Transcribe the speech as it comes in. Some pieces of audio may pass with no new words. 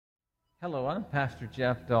Hello, I'm Pastor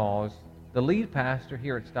Jeff Dawes, the lead pastor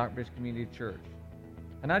here at Stockbridge Community Church.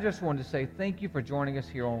 And I just wanted to say thank you for joining us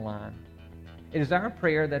here online. It is our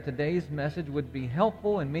prayer that today's message would be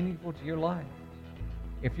helpful and meaningful to your life.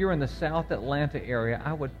 If you're in the South Atlanta area,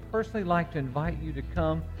 I would personally like to invite you to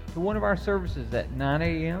come to one of our services at 9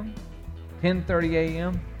 a.m., 10:30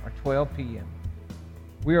 a.m., or 12 p.m.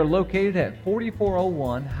 We are located at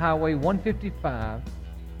 4401 Highway 155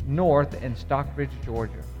 North in Stockbridge,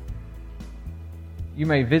 Georgia. You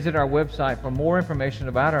may visit our website for more information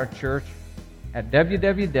about our church at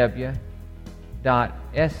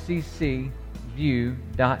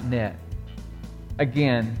www.sccview.net.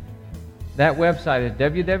 Again, that website is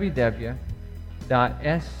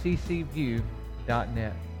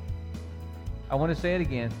www.sccview.net. I want to say it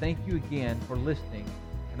again. Thank you again for listening,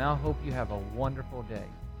 and I hope you have a wonderful day.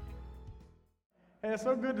 Hey, it's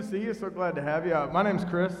so good to see you. So glad to have you. My name's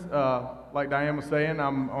Chris. Like Diane was saying,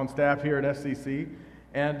 I'm on staff here at SCC.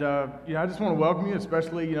 And, I just want to welcome you,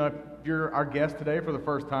 especially, if you're our guest today for the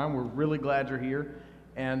first time. We're really glad you're here.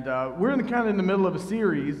 And we're in the middle of a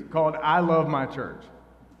series called I Love My Church.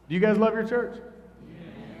 Do you guys love your church?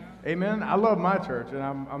 Yeah. Amen. I love my church, and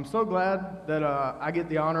I'm so glad that I get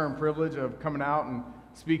the honor and privilege of coming out and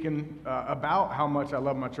speaking about how much I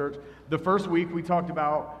love my church. The first week we talked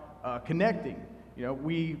about connecting.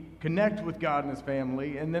 We connect with God and His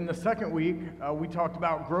family. And then the second week, we talked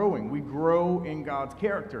about growing. We grow in God's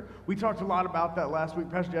character. We talked a lot about that last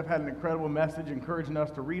week. Pastor Jeff had an incredible message encouraging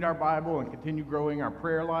us to read our Bible and continue growing our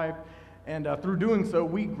prayer life. And through doing so,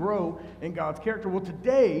 we grow in God's character. Well,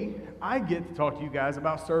 today, I get to talk to you guys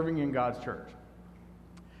about serving in God's church.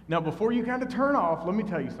 Now, before you kind of turn off, let me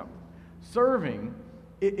tell you something. Serving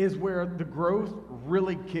is where the growth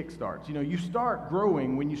really kickstarts. You start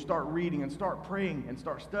growing when you start reading and start praying and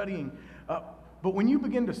start studying. But when you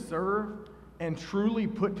begin to serve and truly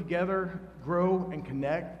put together, grow, and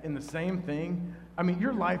connect in the same thing,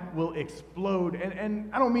 your life will explode. And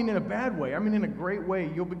I don't mean in a bad way. I mean in a great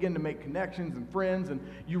way. You'll begin to make connections and friends, and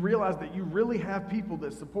you realize that you really have people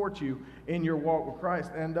that support you in your walk with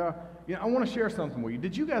Christ. And I want to share something with you.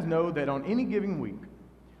 Did you guys know that on any given week,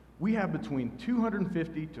 we have between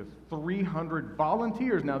 250 to 300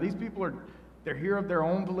 volunteers. Now, these people they're here of their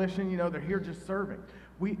own volition, they're here just serving.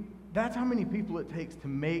 That's how many people it takes to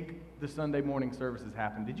make the Sunday morning services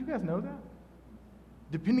happen. Did you guys know that?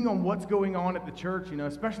 Depending on what's going on at the church,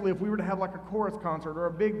 especially if we were to have like a chorus concert or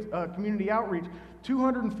a big community outreach,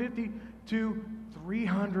 250 to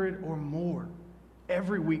 300 or more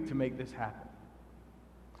every week to make this happen.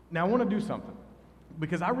 Now, I want to do something,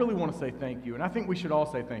 because I really want to say thank you, and I think we should all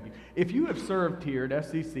say thank you. If you have served here at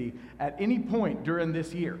SCC at any point during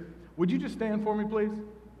this year, would you just stand for me, please?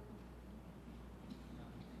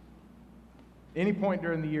 Any point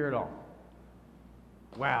during the year at all?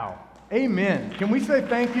 Wow. Amen. Can we say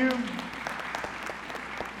thank you?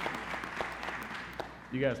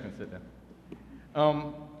 You guys can sit down.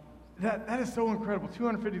 That is so incredible,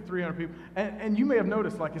 250, 300 people. And you may have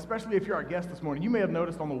noticed, especially if you're our guest this morning, you may have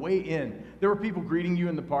noticed on the way in, there were people greeting you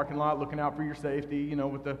in the parking lot, looking out for your safety,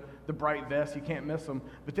 with the bright vest. You can't miss them.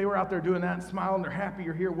 But they were out there doing that and smiling. They're happy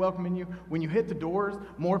you're here, welcoming you. When you hit the doors,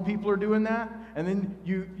 more people are doing that. And then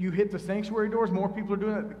you hit the sanctuary doors, more people are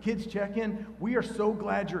doing that. The kids check in. We are so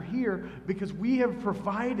glad you're here, because we have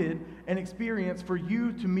provided an experience for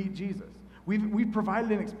you to meet Jesus. We've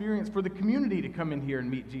provided an experience for the community to come in here and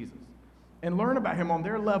meet Jesus and learn about Him on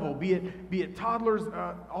their level, be it toddlers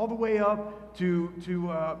all the way up to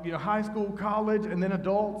high school, college, and then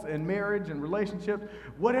adults and marriage and relationships.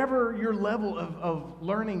 Whatever your level of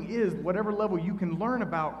learning is, whatever level you can learn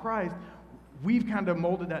about Christ, we've kind of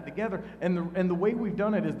molded that together. And the way we've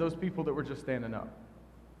done it is those people that were just standing up.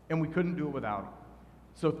 And we couldn't do it without them.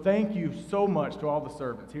 So thank you so much to all the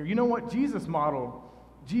servants here. You know what? Jesus modeled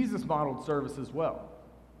service as well.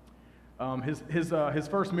 His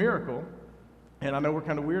first miracle, and I know we're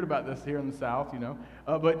kind of weird about this here in the South,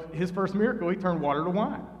 but his first miracle, he turned water to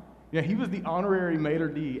wine. He was the honorary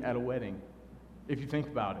maitre d' at a wedding, if you think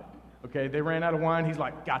about it. Okay, they ran out of wine. He's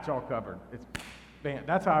like, got y'all covered.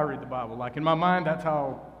 That's how I read the Bible. In my mind, that's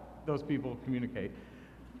how those people communicate.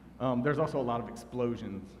 There's also a lot of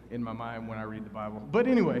explosions in my mind when I read the Bible. But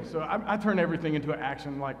anyway, so I turn everything into an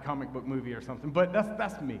action like comic book movie or something. But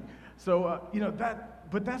that's me. So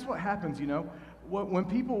but that's what happens. When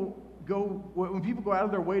people go out of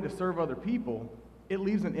their way to serve other people, it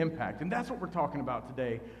leaves an impact. And that's what we're talking about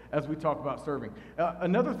today as we talk about serving.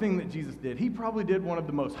 Another thing that Jesus did, He probably did one of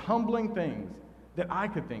the most humbling things that I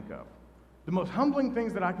could think of. The most humbling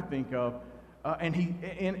things that I could think of. And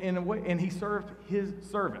He served His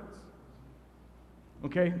servants.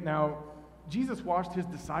 Okay, now Jesus washed his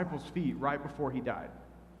disciples' feet right before he died.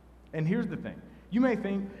 And here's the thing. You may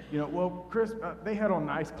think, well, Chris, they had on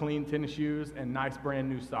nice, clean tennis shoes and nice, brand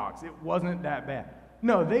new socks. It wasn't that bad.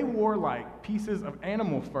 No, they wore like pieces of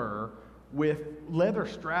animal fur with leather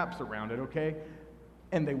straps around it, okay?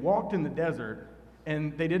 And they walked in the desert,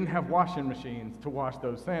 and they didn't have washing machines to wash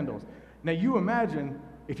those sandals. Now, you imagine,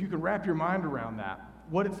 if you can wrap your mind around that,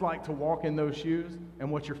 what it's like to walk in those shoes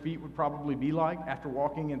and what your feet would probably be like after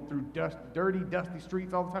walking in through dirty, dusty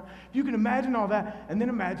streets all the time. If you can imagine all that, and then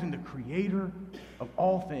imagine the creator of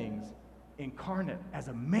all things incarnate as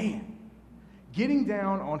a man getting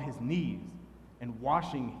down on his knees and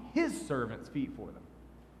washing his servants' feet for them.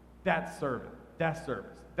 That's servant. That's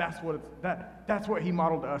service. That's what he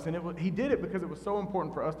modeled to us. And he did it because it was so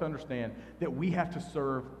important for us to understand that we have to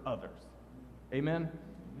serve others. Amen?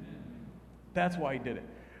 That's why he did it.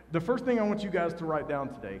 The first thing I want you guys to write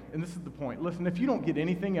down today, and this is the point. Listen, if you don't get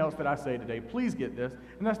anything else that I say today, please get this.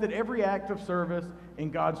 And that's that every act of service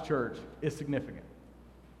in God's church is significant.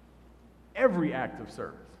 Every act of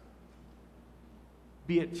service.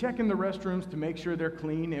 Be it checking the restrooms to make sure they're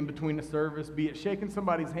clean in between the service, be it shaking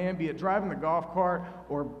somebody's hand, be it driving the golf cart,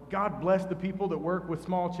 or God bless the people that work with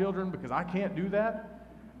small children, because I can't do that.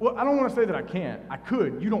 Well, I don't want to say that I can't. I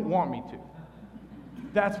could. You don't want me to.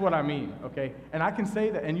 That's what I mean, okay? And I can say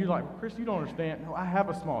that, and you're like, Chris, you don't understand. No, I have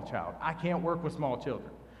a small child. I can't work with small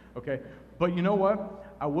children, okay? But you know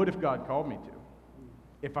what? I would if God called me to.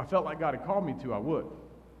 If I felt like God had called me to, I would.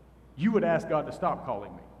 You would ask God to stop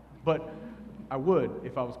calling me, but I would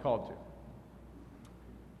if I was called to.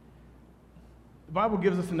 The Bible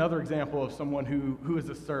gives us another example of someone who is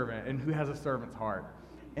a servant and who has a servant's heart,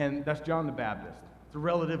 and that's John the Baptist. It's a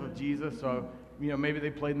relative of Jesus, so maybe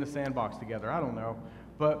they played in the sandbox together. I don't know.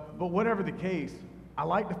 But whatever the case, I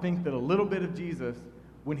like to think that a little bit of Jesus,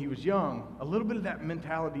 when he was young, a little bit of that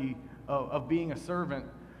mentality of being a servant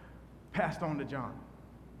passed on to John.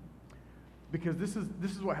 Because this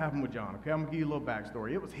is what happened with John, okay? I'm going to give you a little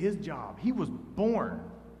backstory. It was his job. He was born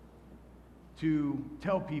to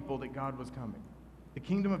tell people that God was coming. The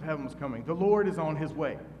kingdom of heaven was coming. The Lord is on his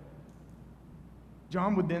way.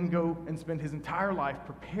 John would then go and spend his entire life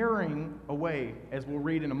preparing a way, as we'll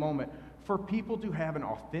read in a moment, for people to have an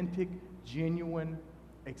authentic, genuine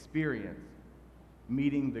experience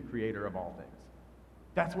meeting the creator of all things.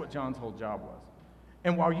 That's what John's whole job was.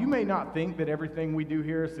 And while you may not think that everything we do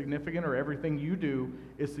here is significant or everything you do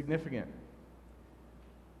is significant,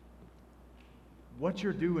 what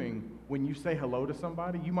you're doing when you say hello to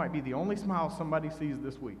somebody, you might be the only smile somebody sees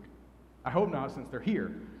this week. I hope not, since they're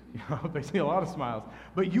here. They see a lot of smiles.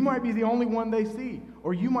 But you might be the only one they see.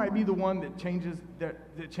 Or you might be the one that changes.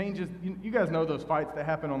 You guys know those fights that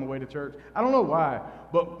happen on the way to church. I don't know why,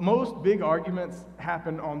 but most big arguments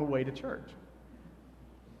happen on the way to church.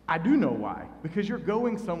 I do know why. Because you're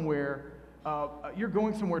going somewhere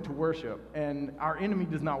to worship, and our enemy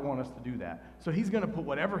does not want us to do that. So he's going to put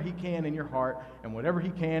whatever he can in your heart and whatever he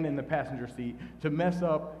can in the passenger seat to mess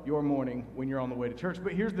up your morning when you're on the way to church.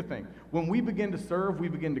 But here's the thing. When we begin to serve, we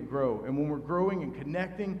begin to grow. And when we're growing and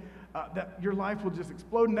connecting, that your life will just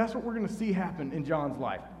explode. And that's what we're going to see happen in John's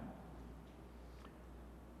life.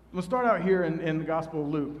 Let's start out here in the Gospel of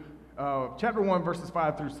Luke. Chapter 1, verses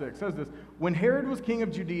 5 through 6 says this. When Herod was king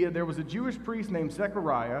of Judea, there was a Jewish priest named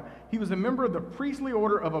Zechariah. He was a member of the priestly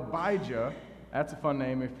order of Abijah. That's a fun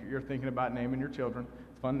name if you're thinking about naming your children.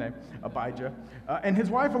 It's a fun name, Abijah. And his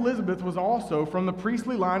wife Elizabeth was also from the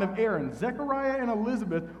priestly line of Aaron. Zechariah and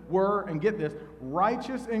Elizabeth were, and get this,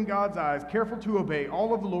 righteous in God's eyes, careful to obey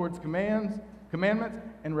all of the Lord's commandments,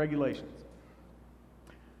 and regulations.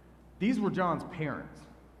 These were John's parents,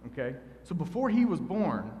 okay? So before he was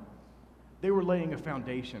born, they were laying a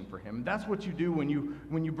foundation for him. And that's what you do when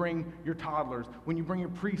you bring your toddlers, when you bring your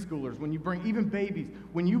preschoolers, when you bring even babies,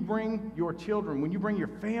 when you bring your children, when you bring your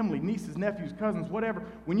family, nieces, nephews, cousins, whatever,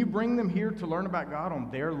 when you bring them here to learn about God on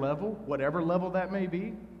their level, whatever level that may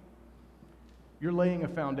be, you're laying a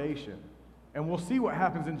foundation. And we'll see what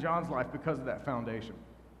happens in John's life because of that foundation.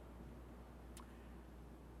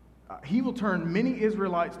 He will turn many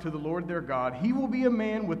Israelites to the Lord their God. He will be a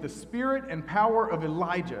man with the spirit and power of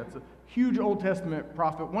Elijah. It's a huge Old Testament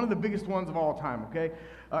prophet, one of the biggest ones of all time, okay?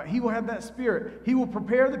 He will have that spirit. He will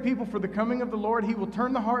prepare the people for the coming of the Lord. He will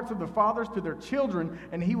turn the hearts of the fathers to their children,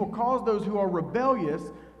 and he will cause those who are rebellious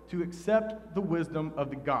to accept the wisdom of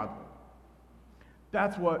the godly.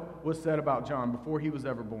 That's what was said about John before he was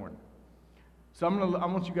ever born. So I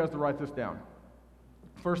want you guys to write this down.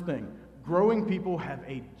 First thing, growing people have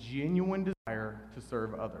a genuine desire to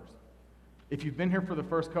serve others. If you've been here for the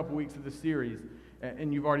first couple weeks of this series,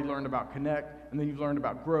 And you've already learned about connect, and then you've learned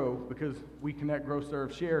about grow, because we connect, grow,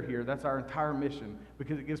 serve, share here. That's our entire mission,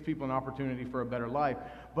 because it gives people an opportunity for a better life.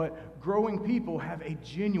 But growing people have a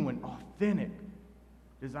genuine, authentic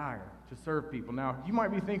desire to serve people. Now, you might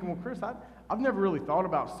be thinking, well, Chris, I've never really thought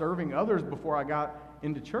about serving others before I got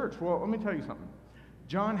into church. Well, let me tell you something.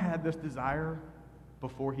 John had this desire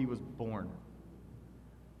before he was born.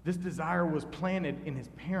 This desire was planted in his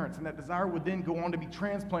parents, and that desire would then go on to be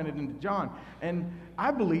transplanted into John. And I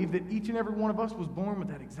believe that each and every one of us was born with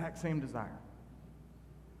that exact same desire.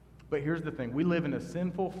 But here's the thing. We live in a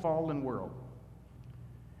sinful, fallen world.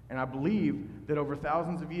 And I believe that over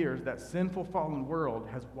thousands of years, that sinful, fallen world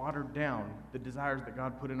has watered down the desires that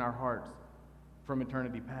God put in our hearts from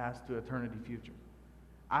eternity past to eternity future.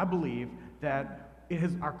 I believe that it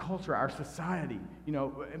is our culture, our society,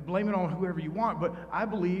 blame it on whoever you want, but I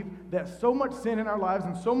believe that so much sin in our lives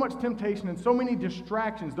and so much temptation and so many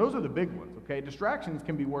distractions, those are the big ones, okay? Distractions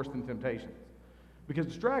can be worse than temptations. Because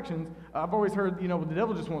distractions, I've always heard, the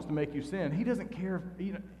devil just wants to make you sin. He doesn't care,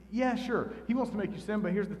 yeah, sure, he wants to make you sin,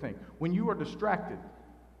 but here's the thing. When you are distracted,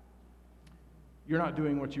 you're not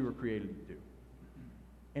doing what you were created to do.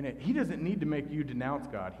 And he doesn't need to make you denounce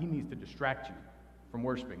God. He needs to distract you from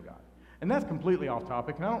worshiping God. And that's completely off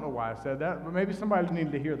topic, and I don't know why I said that, but maybe somebody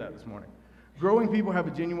needed to hear that this morning. Growing people have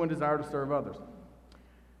a genuine desire to serve others.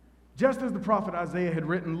 Just as the prophet Isaiah had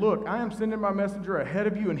written, "Look, I am sending my messenger ahead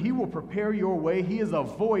of you, and he will prepare your way. He is a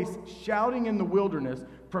voice shouting in the wilderness,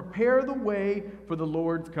 prepare the way for the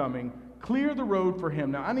Lord's coming. Clear the road for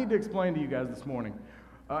him." Now, I need to explain to you guys this morning,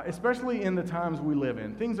 especially in the times we live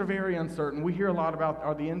in. Things are very uncertain. We hear a lot about,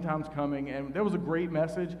 are the end times coming? And there was a great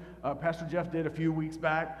message Pastor Jeff did a few weeks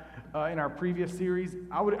back in our previous series.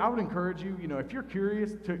 I would encourage you, if you're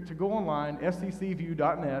curious, to go online,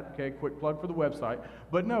 sccview.net, okay, quick plug for the website.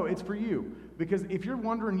 But no, it's for you. Because if you're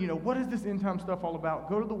wondering, what is this end time stuff all about,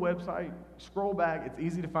 go to the website, scroll back. It's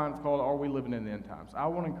easy to find. It's called Are We Living in the End Times? I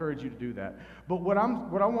want to encourage you to do that. But what I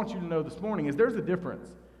want you to know this morning is there's a difference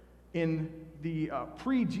in the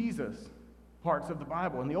pre-Jesus parts of the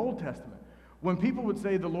Bible, in the Old Testament. When people would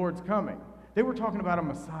say the Lord's coming, they were talking about a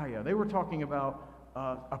Messiah. They were talking about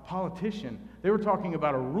a politician. They were talking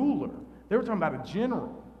about a ruler. They were talking about a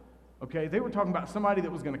general. Okay? They were talking about somebody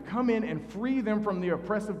that was going to come in and free them from the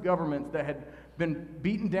oppressive governments that had been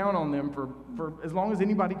beaten down on them for as long as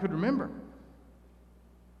anybody could remember.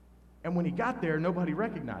 And when he got there, nobody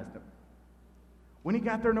recognized him. When he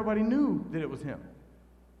got there, nobody knew that it was him.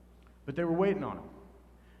 But they were waiting on him.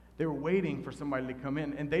 They were waiting for somebody to come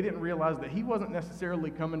in, and they didn't realize that he wasn't necessarily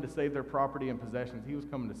coming to save their property and possessions. He was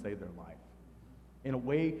coming to save their life in a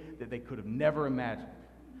way that they could have never imagined.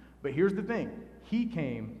 But here's the thing. He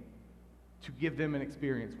came to give them an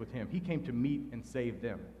experience with him. He came to meet and save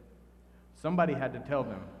them. Somebody had to tell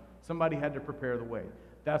them. Somebody had to prepare the way.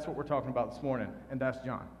 That's what we're talking about this morning, and that's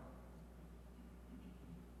John.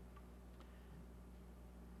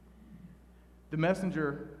 The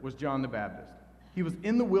messenger was John the Baptist. He was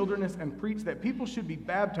in the wilderness and preached that people should be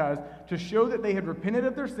baptized to show that they had repented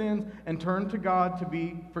of their sins and turned to God to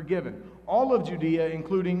be forgiven. All of Judea,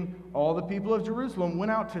 including all the people of Jerusalem,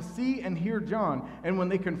 went out to see and hear John. And when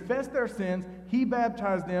they confessed their sins, he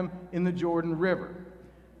baptized them in the Jordan River.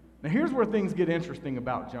 Now here's where things get interesting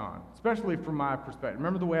about John, especially from my perspective.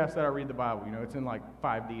 Remember the way I said I read the Bible? It's in like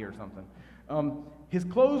 5D or something. His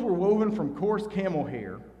clothes were woven from coarse camel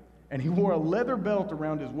hair, and he wore a leather belt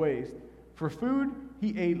around his waist. For food,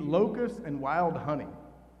 he ate locusts and wild honey.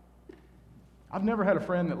 I've never had a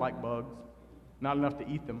friend that liked bugs, not enough to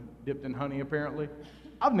eat them, dipped in honey apparently.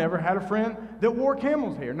 I've never had a friend that wore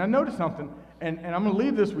camel's hair. Now notice something, and I'm going to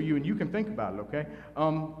leave this with you, and you can think about it, okay?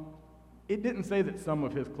 It didn't say that some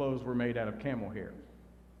of his clothes were made out of camel hair.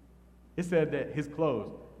 It said that his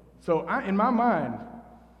clothes. So in my mind,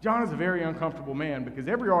 John is a very uncomfortable man because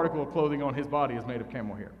every article of clothing on his body is made of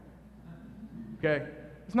camel hair. Okay?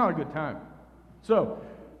 It's not a good time. So,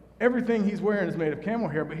 everything he's wearing is made of camel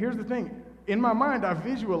hair, but here's the thing. In my mind, I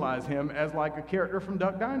visualize him as like a character from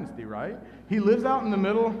Duck Dynasty, right? He lives out in the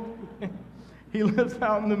middle. He lives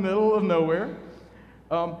out in the middle of nowhere.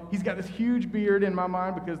 He's got this huge beard in my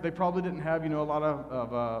mind because they probably didn't have, a lot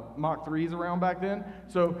of Mach 3s around back then.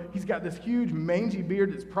 So he's got this huge mangy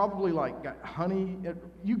beard that's probably like got honey.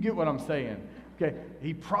 You get what I'm saying. Okay?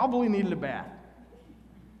 He probably needed a bath.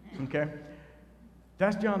 Okay?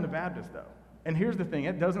 That's John the Baptist, though. And here's the thing.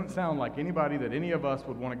 It doesn't sound like anybody that any of us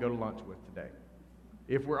would want to go to lunch with today,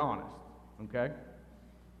 if we're honest, okay?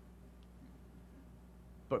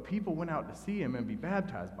 But people went out to see him and be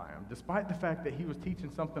baptized by him, despite the fact that he was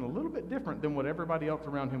teaching something a little bit different than what everybody else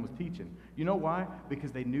around him was teaching. You know why?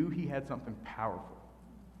 Because they knew he had something powerful.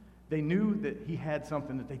 They knew that he had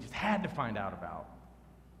something that they just had to find out about.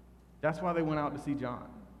 That's why they went out to see John.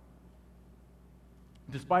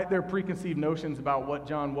 Despite their preconceived notions about what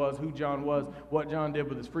John was, who John was, what John did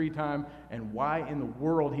with his free time, and why in the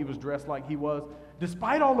world he was dressed like he was,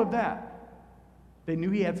 despite all of that, they knew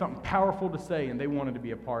he had something powerful to say, and they wanted to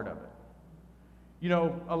be a part of it. You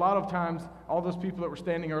know, a lot of times, all those people that were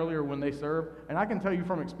standing earlier when they served, and I can tell you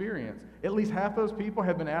from experience, at least half those people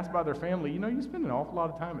have been asked by their family, you know, you spend an awful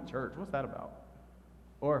lot of time at church. What's that about?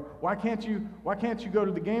 Or, why can't you go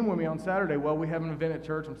to the game with me on Saturday? Well, we have an event at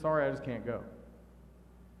church. I'm sorry, I just can't go.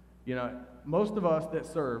 You know, most of us that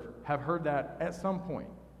serve have heard that at some point.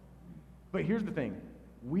 But here's the thing.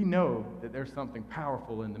 We know that there's something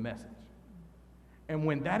powerful in the message. And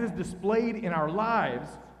when that is displayed in our lives,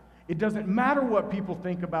 it doesn't matter what people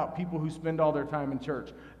think about people who spend all their time in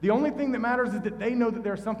church. The only thing that matters is that they know that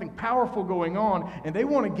there's something powerful going on, and they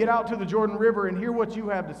want to get out to the Jordan River and hear what you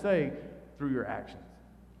have to say through your actions.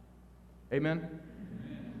 Amen?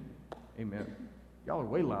 Amen. Y'all are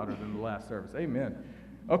way louder than the last service. Amen.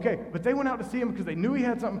 Okay, but they went out to see him because they knew he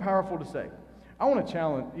had something powerful to say. I want to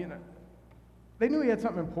challenge, they knew he had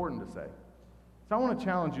something important to say. So I want to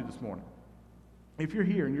challenge you this morning. If you're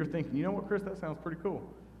here and you're thinking, you know what, Chris, that sounds pretty cool,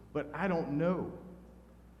 but I don't know.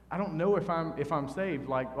 I don't know if I'm saved.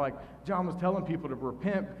 Like John was telling people to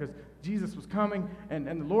repent because Jesus was coming and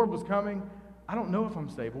the Lord was coming. I don't know if I'm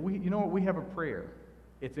saved. Well, you know what? We have a prayer.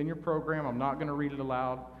 It's in your program. I'm not going to read it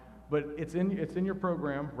aloud, but it's in your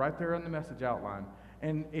program right there in the message outline.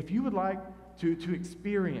 And if you would like to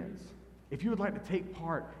experience, if you would like to take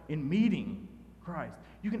part in meeting Christ,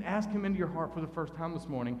 you can ask him into your heart for the first time this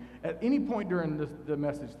morning at any point during the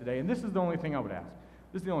message today. And this is the only thing I would ask.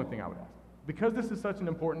 This is the only thing I would ask. Because this is such an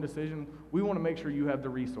important decision, we want to make sure you have the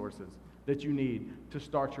resources that you need to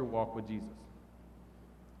start your walk with Jesus.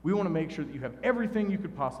 We want to make sure that you have everything you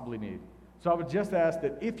could possibly need. So I would just ask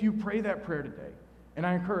that if you pray that prayer today, and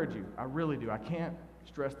I encourage you, I really do, I can't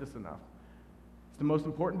stress this enough. It's the most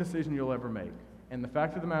important decision you'll ever make. And the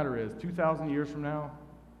fact of the matter is, 2,000 years from now,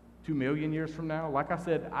 2 million years from now, like I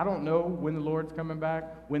said, I don't know when the Lord's coming back,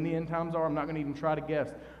 when the end times are. I'm not going to even try to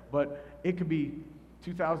guess. But it could be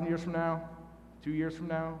 2,000 years from now, 2 years from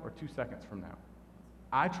now, or 2 seconds from now.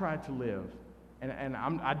 I try to live, and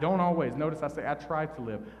I don't always. Notice I say I try to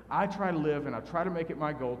live. I try to live, and I try to make it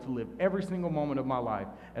my goal to live every single moment of my life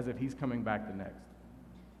as if he's coming back the next.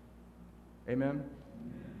 Amen?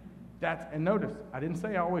 And notice, I didn't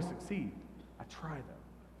say I always succeed. I try, though.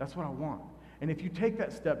 That's what I want. And if you take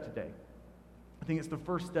that step today, I think it's the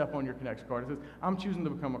first step on your connection card. It says, I'm choosing to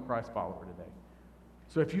become a Christ follower today.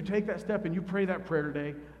 So if you take that step and you pray that prayer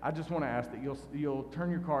today, I just want to ask that you'll turn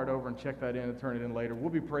your card over and check that in and turn it in later. We'll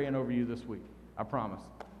be praying over you this week. I promise.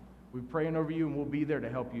 We'll be praying over you, and we'll be there to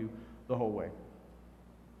help you the whole way.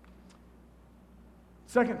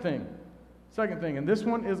 Second thing, and this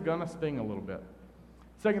one is going to sting a little bit.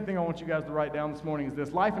 Second thing I want you guys to write down this morning is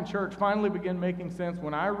this. Life in church finally began making sense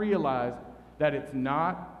when I realized that it's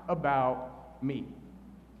not about me.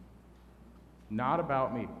 Not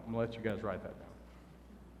about me. I'm going to let you guys write that down.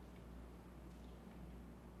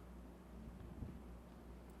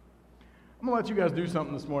 I'm going to let you guys do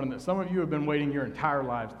something this morning that some of you have been waiting your entire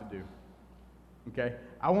lives to do. Okay?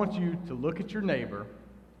 I want you to look at your neighbor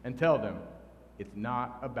and tell them, it's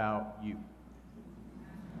not about you.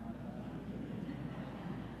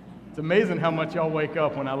 It's amazing how much y'all wake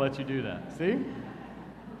up when I let you do that. See?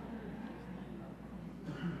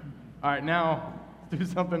 All right, now, let's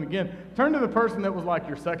do something again. Turn to the person that was like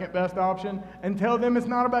your second best option and tell them it's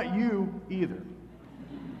not about you either.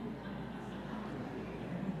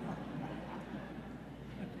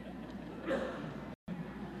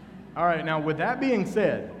 All right, now with that being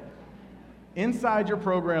said, inside your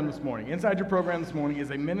program this morning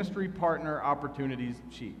is a ministry partner opportunities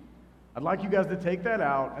sheet. I'd like you guys to take that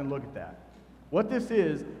out and look at that. What this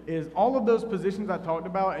is all of those positions I talked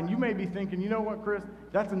about, and you may be thinking, you know what, Chris,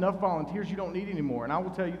 that's enough volunteers, you don't need any more. And I will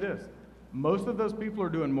tell you this, most of those people are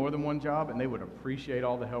doing more than one job, and they would appreciate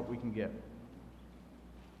all the help we can get.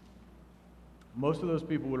 Most of those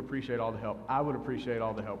people would appreciate all the help. I would appreciate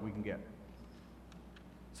all the help we can get.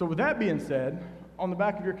 So with that being said, on the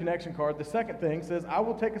back of your connection card, the second thing says, I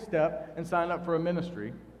will take a step and sign up for a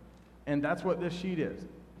ministry, and that's what this sheet is.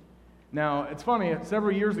 Now, it's funny,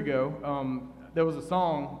 several years ago, there was a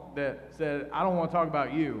song that said, I don't want to talk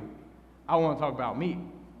about you, I want to talk about me.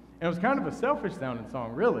 And it was kind of a selfish sounding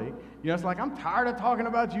song, really. You know, it's like, I'm tired of talking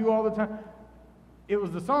about you all the time. It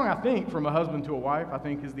was the song, I think, from a husband to a wife, I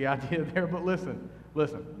think is the idea there. But listen,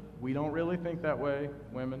 we don't really think that way,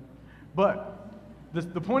 women. But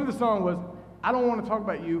the point of the song was, I don't want to talk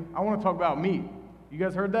about you, I want to talk about me. You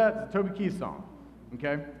guys heard that? It's a Toby Keith song.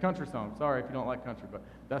 Okay? Country song. Sorry if you don't like country, but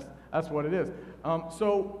that's what it is.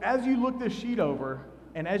 So as you look this sheet over,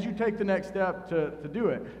 and as you take the next step to do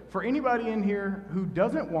it, for anybody in here who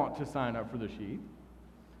doesn't want to sign up for the sheet,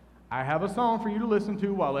 I have a song for you to listen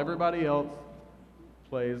to while everybody else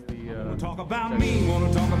plays the... Wanna talk about me,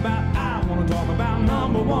 wanna talk about I, wanna talk about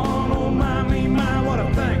number one. Oh my, me, my, what I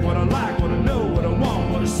think, what I like, what I know, what I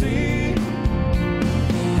want, what I see.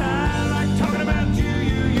 I like talking about you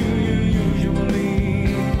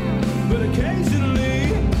usually, but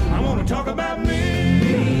occasionally I wanna talk about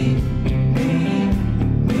me.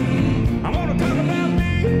 I wanna talk about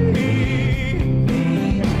me.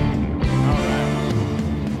 All right.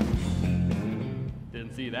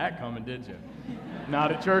 Didn't see that coming, did you?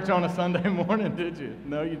 Not at church on a Sunday morning, did you?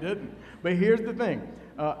 No, you didn't. But here's the thing.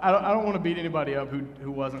 I don't want to beat anybody up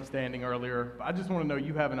who wasn't standing earlier. I just want to know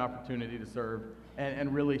you have an opportunity to serve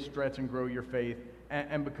and really stretch and grow your faith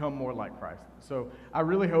and become more like Christ. So I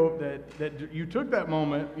really hope that you took that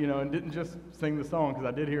moment, and didn't just sing the song, because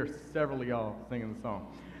I did hear several of y'all singing the song.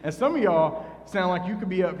 And some of y'all sound like you could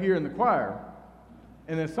be up here in the choir.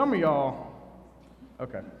 And then some of y'all,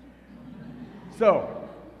 okay. So,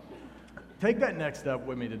 take that next step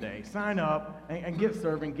with me today. Sign up and get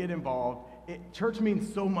serving, get involved. Church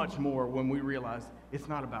means so much more when we realize it's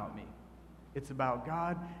not about me. It's about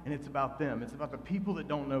God, and it's about them. It's about the people that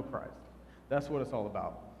don't know Christ. That's what it's all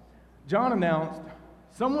about. John announced,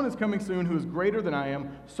 "Someone is coming soon who is greater than I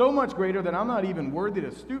am, so much greater that I'm not even worthy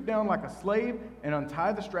to stoop down like a slave and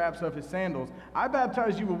untie the straps of his sandals. I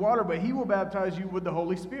baptize you with water, but he will baptize you with the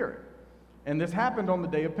Holy Spirit." And this happened on the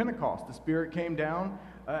day of Pentecost. The Spirit came down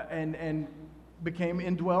and became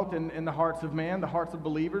indwelt in the hearts of man, the hearts of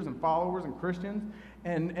believers and followers and Christians,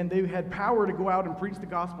 and they had power to go out and preach the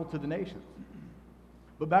gospel to the nations.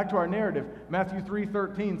 But back to our narrative, Matthew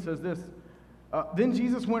 3:13 says this, "Then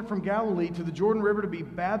Jesus went from Galilee to the Jordan River to be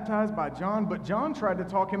baptized by John, but John tried to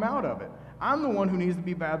talk him out of it. 'I'm the one who needs to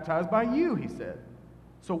be baptized by you,' he said.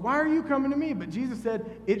 'So why are you coming to me?' But Jesus said,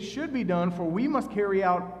 'It should be done, for we must carry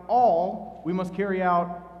out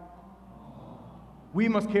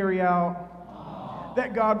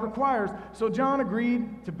that God requires.' So John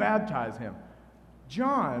agreed to baptize him."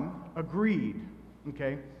 John agreed,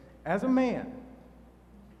 okay, as a man,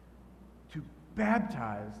 to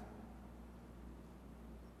baptize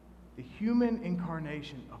the human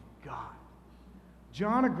incarnation of God.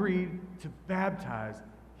 John agreed to baptize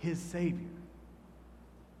his Savior.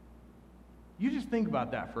 You just think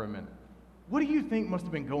about that for a minute. What do you think must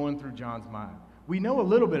have been going through John's mind? We know a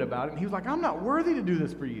little bit about it, and he was like, "I'm not worthy to do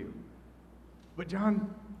this for you." But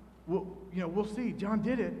John, we'll see. John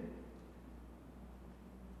did it.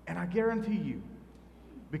 And I guarantee you,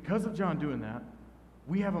 because of John doing that,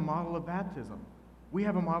 we have a model of baptism. We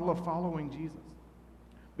have a model of following Jesus.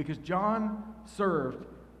 Because John served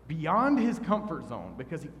beyond his comfort zone,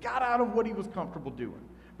 because he got out of what he was comfortable doing,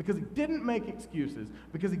 because he didn't make excuses,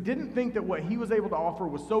 because he didn't think that what he was able to offer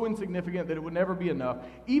was so insignificant that it would never be enough.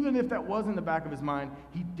 Even if that was in the back of his mind,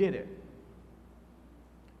 he did it.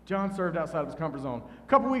 John served outside of his comfort zone. A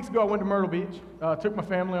couple weeks ago, I went to Myrtle Beach, took my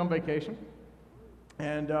family on vacation.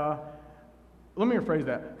 And let me rephrase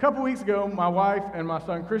that. A couple weeks ago, my wife and my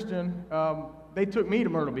son Christian, they took me to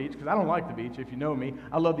Myrtle Beach, because I don't like the beach, if you know me.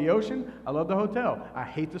 I love the ocean. I love the hotel. I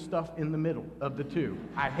hate the stuff in the middle of the two.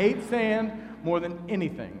 I hate sand more than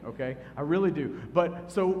anything, okay? I really do. But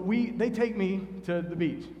so they take me to the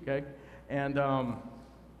beach, okay? And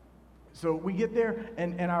so we get there,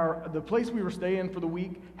 and the place we were staying for the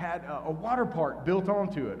week had a water park built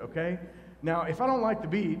onto it, okay? Now, if I don't like the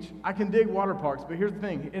beach, I can dig water parks, but here's the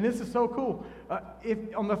thing, and this is so cool. If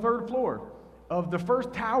on the third floor of the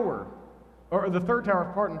first tower, or the third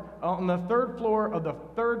tower, pardon, on the third floor of the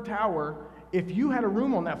third tower, if you had a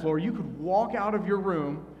room on that floor, you could walk out of your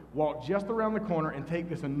room, walk just around the corner, and take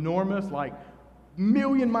this enormous,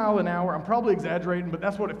 million-mile-an-hour, I'm probably exaggerating, but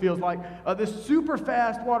that's what it feels like, this super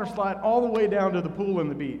fast water slide all the way down to the pool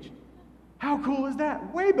and the beach. How cool is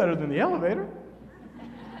that? Way better than the elevator.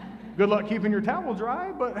 Good luck keeping your towel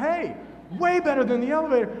dry, but hey, way better than the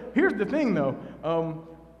elevator. Here's the thing, though.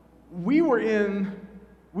 We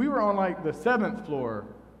were on the 7th floor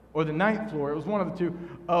or the 9th floor. It was one of the two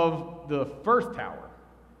of the first tower.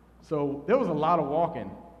 So there was a lot of walking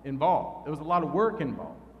involved. There was a lot of work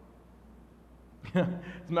involved. As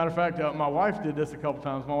a matter of fact, my wife did this a couple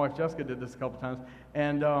times. My wife Jessica did this a couple times.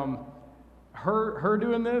 And her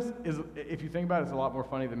doing this is, if you think about it, it's a lot more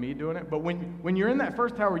funny than me doing it. But when you're in that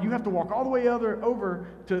first tower, you have to walk all the way over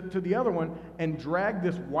to the other one and drag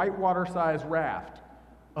this whitewater-sized raft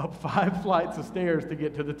up 5 flights of stairs to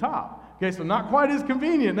get to the top. Okay, so not quite as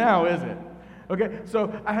convenient now, is it? Okay,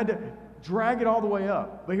 so I had to drag it all the way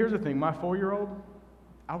up. But here's the thing, my 4-year-old,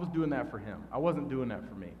 I was doing that for him. I wasn't doing that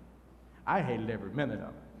for me. I hated every minute of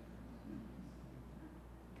it.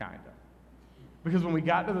 Kind of. Because when we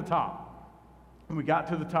got to the top, we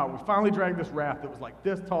finally dragged this raft that was like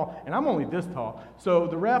this tall, and I'm only this tall. So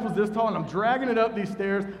the raft was this tall, and I'm dragging it up these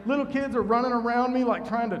stairs. Little kids are running around me like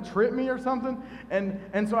trying to trip me or something.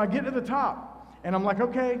 And so I get to the top, and I'm like,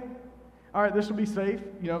 okay, all right, this will be safe.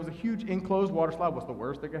 You know, it was a huge enclosed water slide. What's the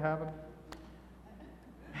worst that could happen?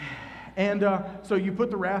 And so you put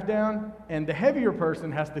the raft down, and the heavier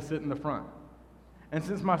person has to sit in the front. And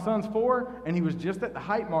since my son's 4, and he was just at the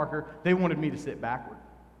height marker, they wanted me to sit backward.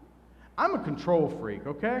 I'm a control freak,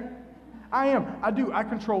 okay? I am. I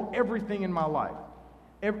control everything in my life.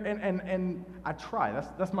 And I try.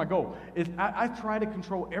 That's my goal. I try to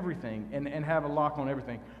control everything and have a lock on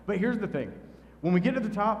everything. But here's the thing. When we get to the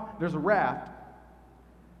top, there's a raft.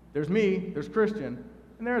 There's me, there's Christian,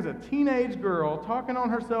 and there's a teenage girl talking on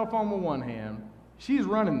her cell phone with one hand. She's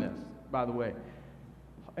running this, by the way.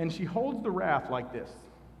 And she holds the raft like this.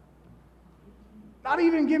 Not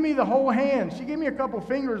even give me the whole hand. She gave me a couple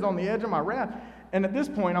fingers on the edge of my raft. And at this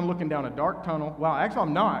point, I'm looking down a dark tunnel. Well, actually,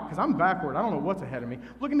 I'm not, because I'm backward. I don't know what's ahead of me.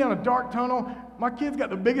 Looking down a dark tunnel. My kid's got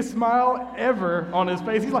the biggest smile ever on his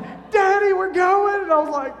face. He's like, Daddy, we're going. And I was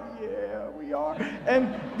like, yeah, we are.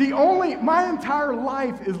 And my entire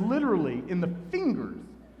life is literally in the fingers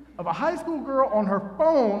of a high school girl on her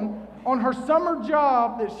phone, on her summer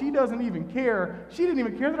job that she doesn't even care. She didn't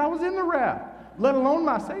even care that I was in the raft, let alone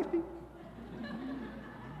my safety.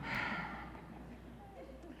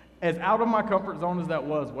 As out of my comfort zone as that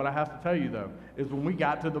was, what I have to tell you, though, is when we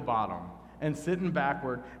got to the bottom and sitting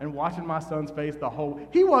backward and watching my son's face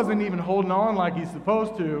he wasn't even holding on like he's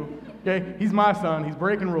supposed to, okay? He's my son. He's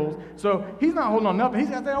breaking rules. So he's not holding on nothing. He's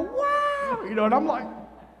got that, wow, and I'm like,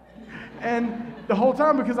 and the whole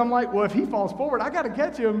time, because I'm like, well, if he falls forward, I got to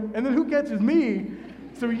catch him, and then who catches me?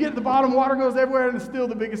 So you get to the bottom, water goes everywhere, and it's still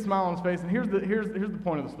the biggest smile on his face. And here's the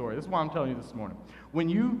point of the story. This is why I'm telling you this morning. When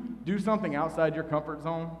you do something outside your comfort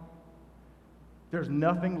zone, there's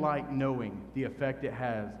nothing like knowing the effect it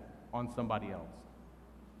has on somebody else.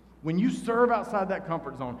 When you serve outside that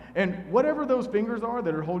comfort zone, and whatever those fingers are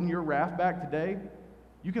that are holding your raft back today,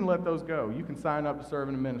 you can let those go. You can sign up to serve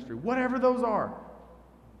in a ministry. Whatever those are.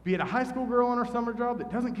 Be it a high school girl on her summer job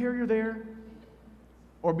that doesn't care you're there,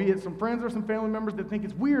 or be it some friends or some family members that think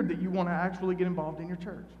it's weird that you want to actually get involved in your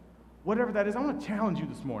church. Whatever that is, I want to challenge you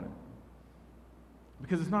this morning.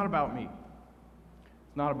 Because it's not about me.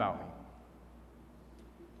 It's not about me.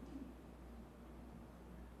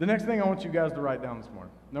 The next thing I want you guys to write down this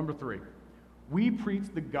morning, number 3, we preach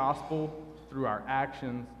the gospel through our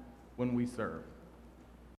actions when we serve.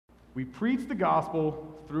 We preach the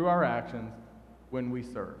gospel through our actions when we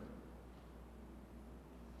serve.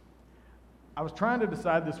 I was trying to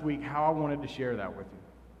decide this week how I wanted to share that with you.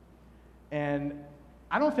 And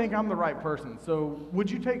I don't think I'm the right person, so would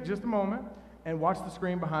you take just a moment and watch the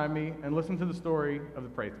screen behind me and listen to the story of the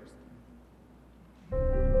Prathers.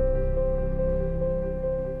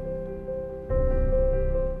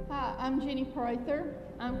 I'm Jenny Prather.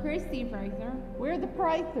 I'm Christy Prather. We're the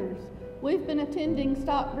Prathers. We've been attending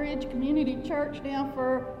Stockbridge Community Church now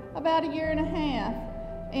for about a year and a half,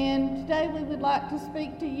 and today we would like to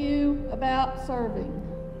speak to you about serving.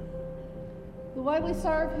 The way we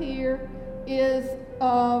serve here is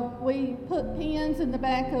we put pins in the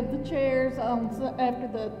back of the chairs after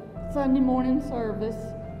the Sunday morning service.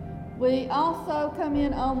 We also come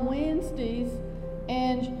in on Wednesdays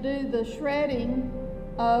and do the shredding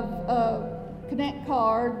of Connect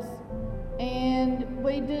cards, and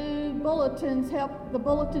we do bulletins, help the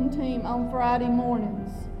bulletin team on Friday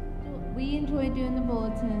mornings. We enjoy doing the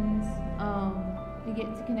bulletins. We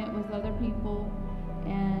get to connect with other people,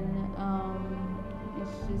 and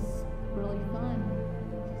it's just really fun.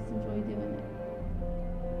 Just enjoy doing it.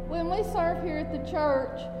 When we serve here at the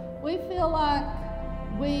church, we feel like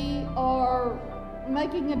we are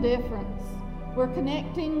making a difference. We're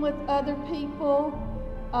connecting with other people,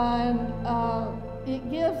 and it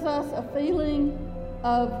gives us a feeling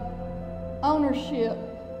of ownership.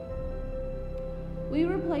 We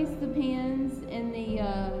replaced the pins in the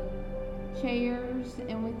chairs,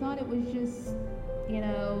 and we thought it was just,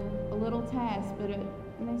 a little task, but it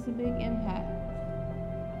makes a big impact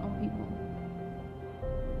on people.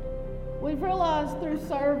 We've realized through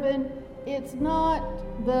serving, it's not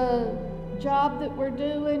the job that we're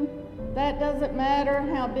doing. That doesn't matter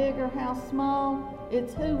how big or how small.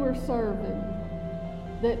 It's who we're serving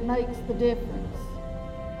that makes the difference.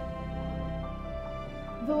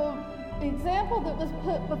 The example that was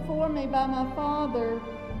put before me by my father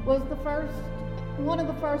was the first one of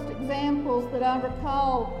the first examples that I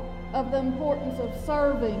recall of the importance of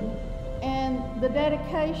serving and the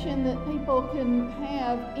dedication that people can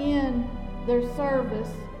have in their service.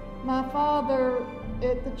 My father,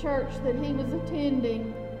 at the church that he was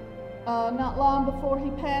attending, not long before he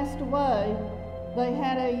passed away, they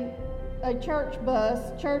had a church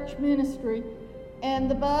bus, church ministry, and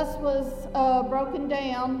the bus was broken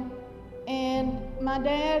down, and my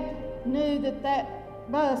dad knew that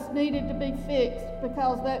that bus needed to be fixed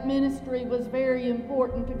because that ministry was very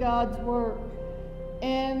important to God's work.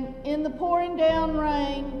 And in the pouring down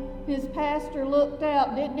rain, his pastor looked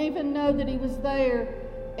out, didn't even know that he was there,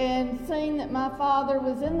 and seeing that my father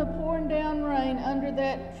was in the pouring down rain under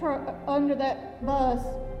that bus,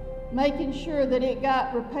 making sure that it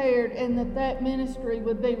got repaired and that ministry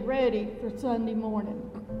would be ready for Sunday morning.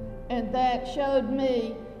 And that showed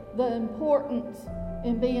me the importance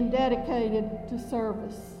in being dedicated to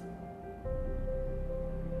service.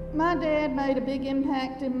 My dad made a big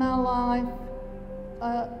impact in my life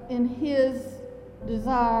in his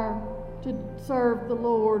desire to serve the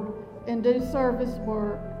Lord and do service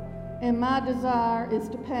work, and my desire is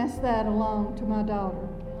to pass that along to my daughter.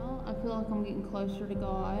 Well, I feel like I'm getting closer to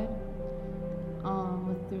God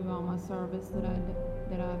through all my service that I've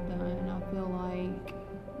done. I feel like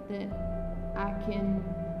that I can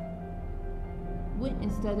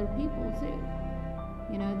witness to other people too.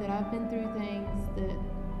 You know, that I've been through things that,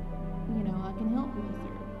 you know, I can help you through.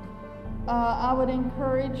 I would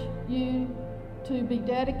encourage you to be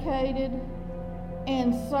dedicated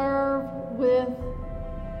and serve with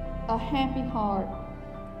a happy heart.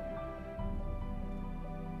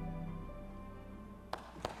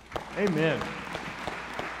 Amen.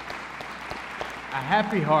 A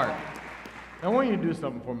happy heart. I want you to do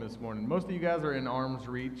something for me this morning. Most of you guys are in arm's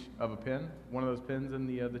reach of a pen, one of those pens in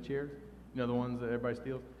the chairs. You know, the ones that everybody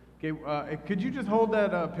steals. Okay, could you just hold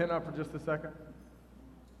that pen up for just a second?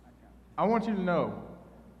 I want you to know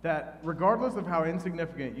that regardless of how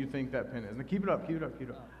insignificant you think that pen is, now keep it up, keep it up, keep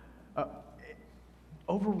it up.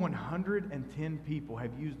 Over 110 people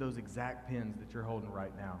have used those exact pens that you're holding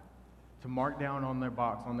right now to mark down on their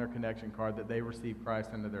box, on their connection card, that they received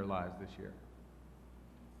Christ into their lives this year.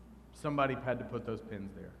 Somebody had to put those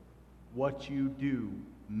pins there. What you do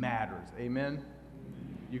matters. Amen?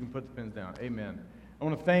 You can put the pins down. Amen. I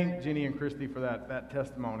want to thank Jenny and Christy for that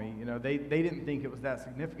testimony. You know, they didn't think it was that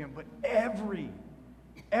significant, but every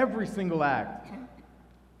single act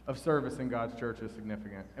of service in God's church is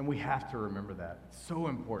significant, and we have to remember that. It's so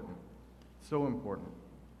important. So important.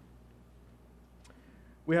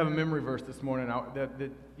 We have a memory verse this morning that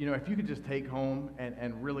you know, if you could just take home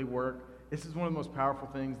and really work. This is one of the most powerful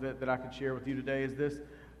things that I could share with you today is this.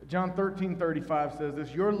 John 13:35 says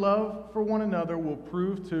this, your love for one another will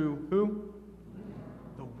prove to who?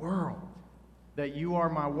 The world. That you are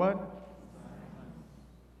my what?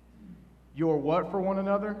 Your what for one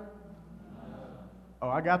another? Oh,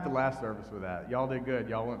 I got the last service with that. Y'all did good.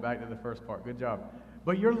 Y'all went back to the first part. Good job.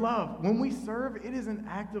 But your love, when we serve, it is an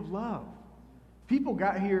act of love. People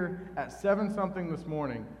got here at 7-something this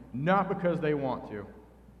morning, not because they want to.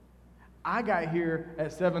 I got here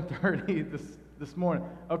at 7:30 this morning.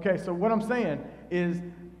 Okay, so what I'm saying is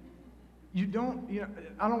I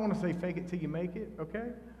don't want to say fake it till you make it, okay?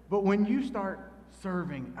 But when you start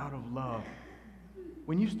serving out of love,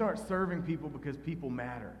 when you start serving people because people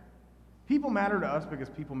matter to us because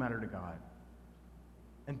people matter to God.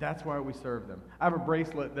 And that's why we serve them. I have a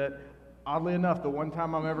bracelet that, oddly enough, the one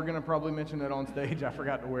time I'm ever going to probably mention it on stage, I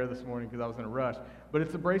forgot to wear this morning because I was in a rush. But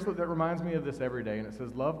it's a bracelet that reminds me of this every day, and it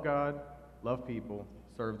says, love God, love people,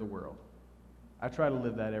 serve the world. I try to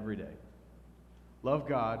live that every day. Love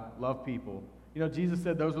God, love people. You know, Jesus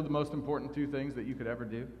said those were the most important 2 things that you could ever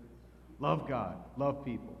do. Love God, love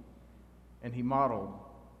people. And he modeled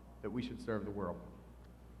that we should serve the world.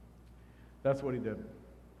 That's what he did.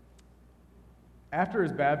 After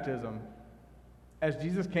his baptism, as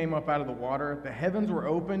Jesus came up out of the water, the heavens were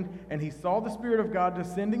opened, and he saw the Spirit of God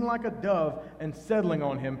descending like a dove and settling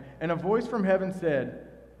on him. And a voice from heaven said,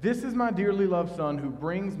 this is my dearly loved Son who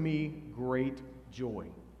brings me great joy.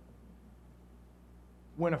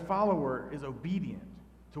 When a follower is obedient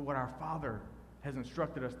to what our Father has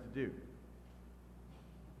instructed us to do,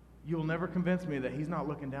 you'll never convince me that he's not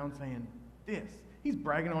looking down saying, this. He's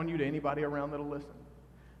bragging on you to anybody around that'll listen.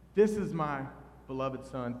 This is my beloved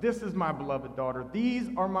Son. This is my beloved daughter. These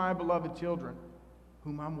are my beloved children,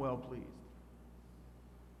 whom I'm well pleased.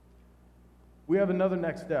 We have another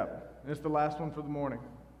next step, and it's the last one for the morning.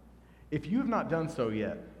 If you have not done so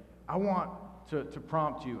yet, I want to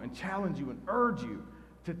prompt you and challenge you and urge you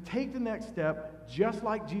to take the next step just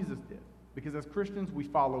like Jesus did. Because as Christians, we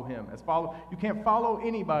follow him. You can't follow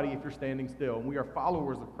anybody if you're standing still. And we are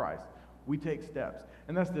followers of Christ. We take steps.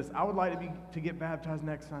 And that's this. I would like to get baptized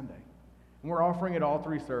next Sunday. And we're offering it all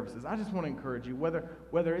 3 services. I just want to encourage you,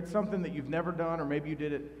 whether it's something that you've never done, or maybe you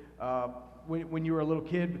did it when you were a little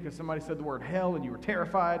kid because somebody said the word hell and you were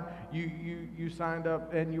terrified, you signed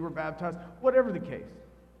up and you were baptized, whatever the case.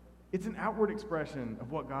 It's an outward expression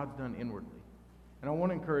of what God's done inwardly. And I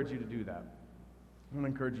want to encourage you to do that. I want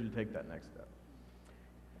to encourage you to take that next step.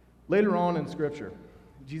 Later on in Scripture,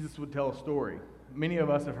 Jesus would tell a story. Many of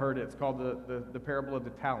us have heard it. It's called the parable of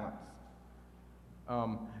the talents.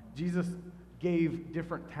 Jesus gave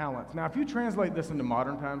different talents. Now, if you translate this into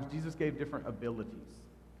modern times, Jesus gave different abilities.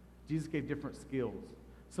 Jesus gave different skills.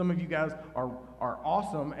 Some of you guys are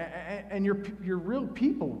awesome, and you're real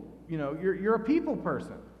people. You know, you're a people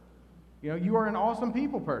person. You know, you are an awesome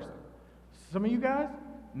people person. Some of you guys,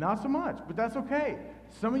 not so much, but that's okay.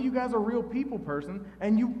 Some of you guys are real people person,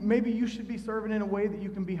 and maybe you should be serving in a way that you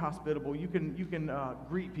can be hospitable. You can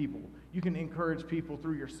greet people. You can encourage people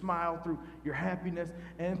through your smile, through your happiness,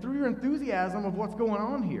 and through your enthusiasm of what's going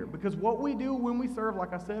on here. Because what we do when we serve,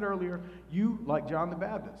 like I said earlier, you, like John the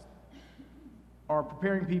Baptist, are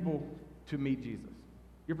preparing people to meet Jesus.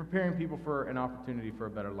 You're preparing people for an opportunity for a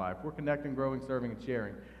better life. We're connecting, growing, serving, and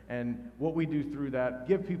sharing. And what we do through that,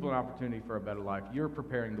 give people an opportunity for a better life. You're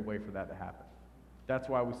preparing the way for that to happen. That's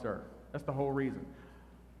why we serve. That's the whole reason.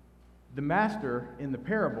 The master in the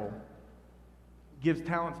parable gives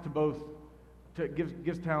talents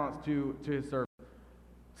gives talents to his servants.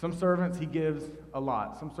 Some servants he gives a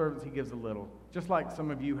lot. Some servants he gives a little. Just like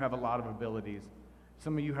some of you have a lot of abilities.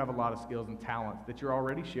 Some of you have a lot of skills and talents that you're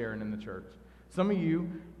already sharing in the church. Some of you,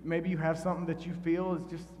 maybe you have something that you feel is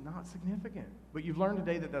just not significant, but you've learned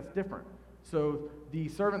today that that's different. So the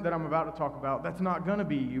servant that I'm about to talk about, that's not going to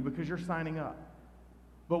be you because you're signing up.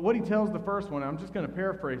 But what he tells the first one, I'm just going to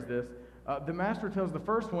paraphrase this, the master tells the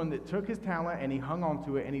first one that took his talent and he hung on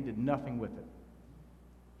to it and he did nothing with it.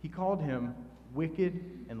 He called him wicked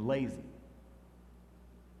and lazy.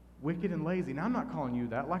 Wicked and lazy. Now, I'm not calling you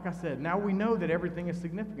that. Like I said, now we know that everything is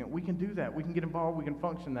significant. We can do that. We can get involved. We can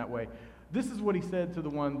function that way. This is what he said to the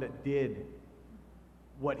one that did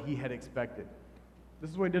what he had expected. This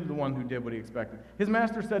is what he did to the one who did what he expected. His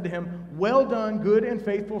master said to him, "Well done, good and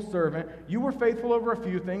faithful servant. You were faithful over a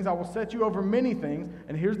few things. I will set you over many things."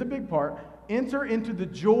 And here's the big part. Enter into the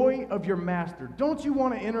joy of your master. Don't you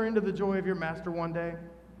want to enter into the joy of your master one day?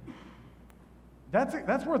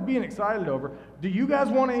 That's worth being excited over. Do you guys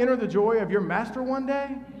want to enter the joy of your master one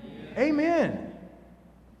day? Yes. Amen.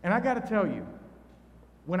 And I got to tell you,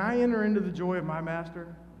 when I enter into the joy of my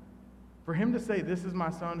master, for him to say, "This is my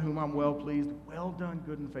son whom I'm well pleased, well done,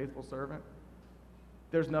 good and faithful servant,"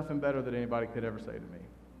 there's nothing better that anybody could ever say to me.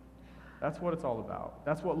 That's what it's all about.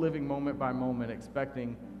 That's what living moment by moment,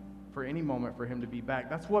 expecting for any moment for him to be back.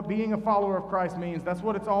 That's what being a follower of Christ means. That's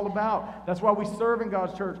what it's all about. That's why we serve in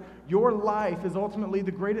God's church. Your life is ultimately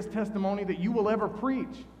the greatest testimony that you will ever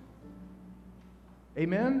preach.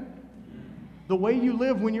 Amen? The way you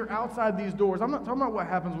live when you're outside these doors. I'm not talking about what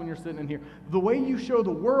happens when you're sitting in here. The way you show the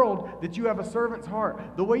world that you have a servant's heart.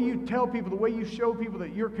 The way you tell people, the way you show people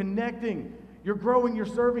that you're connecting, you're growing, you're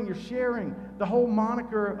serving, you're sharing. The whole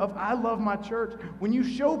moniker of "I love my church." When you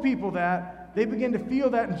show people that, they begin to feel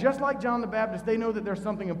that, and just like John the Baptist, they know that there's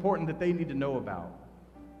something important that they need to know about.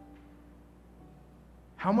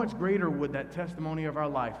 How much greater would that testimony of our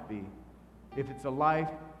life be if it's a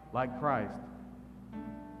life like Christ,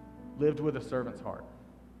 lived with a servant's heart?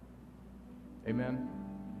 Amen?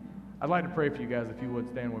 I'd like to pray for you guys if you would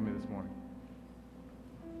stand with me this morning.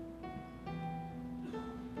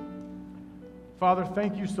 Father,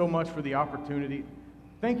 thank you so much for the opportunity.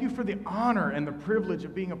 Thank you for the honor and the privilege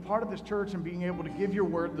of being a part of this church and being able to give your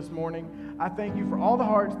word this morning. I thank you for all the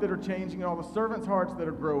hearts that are changing and all the servants' hearts that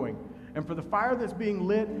are growing, and for the fire that's being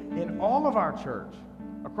lit in all of our church,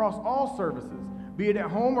 across all services, be it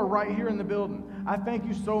at home or right here in the building. I thank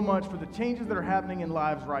you so much for the changes that are happening in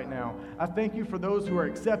lives right now. I thank you for those who are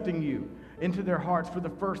accepting you into their hearts for the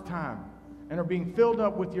first time and are being filled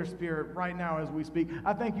up with your Spirit right now as we speak.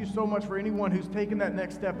 I thank you so much for anyone who's taken that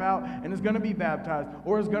next step out and is going to be baptized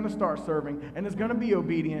or is going to start serving and is going to be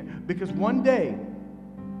obedient, because one day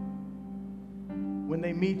when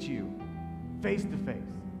they meet you face to face,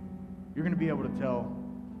 you're going to be able to tell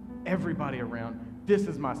everybody around, "This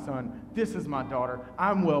is my son, this is my daughter,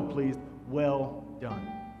 I'm well pleased, well done."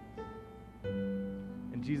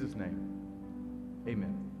 In Jesus' name,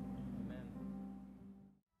 amen.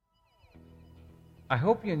 I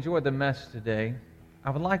hope you enjoyed the message today.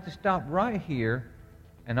 I would like to stop right here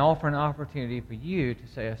and offer an opportunity for you to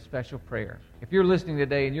say a special prayer. If you're listening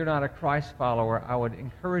today and you're not a Christ follower, I would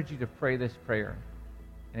encourage you to pray this prayer.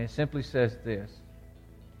 And it simply says this: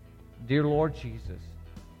 Dear Lord Jesus,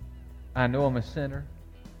 I know I'm a sinner,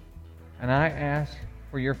 and I ask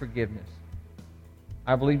for your forgiveness.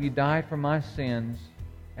 I believe you died for my sins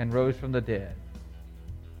and rose from the dead.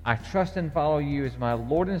 I trust and follow you as my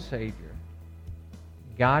Lord and Savior.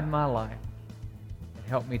 Guide my life and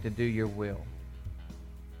help me to do your will.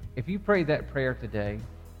 If you prayed that prayer today,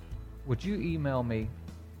 would you email me?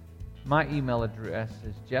 My email address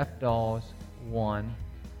is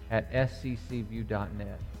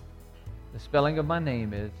jeffdawes1@sccview.net. The spelling of my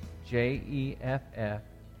name is JEFFDAWS,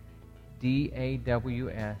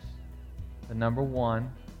 the number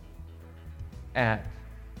 1, at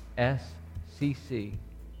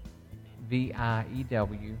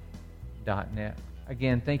sccview.net.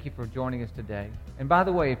 Again, thank you for joining us today. And by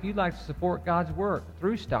the way, if you'd like to support God's work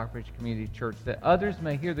through Stockbridge Community Church that others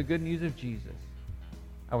may hear the good news of Jesus,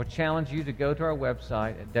 I would challenge you to go to our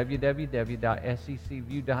website at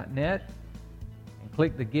www.sccview.net and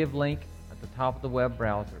click the Give link at the top of the web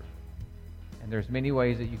browser. And there's many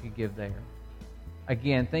ways that you can give there.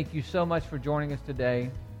 Again, thank you so much for joining us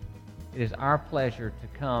today. It is our pleasure to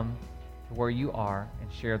come to where you are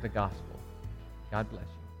and share the gospel. God bless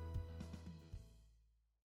you.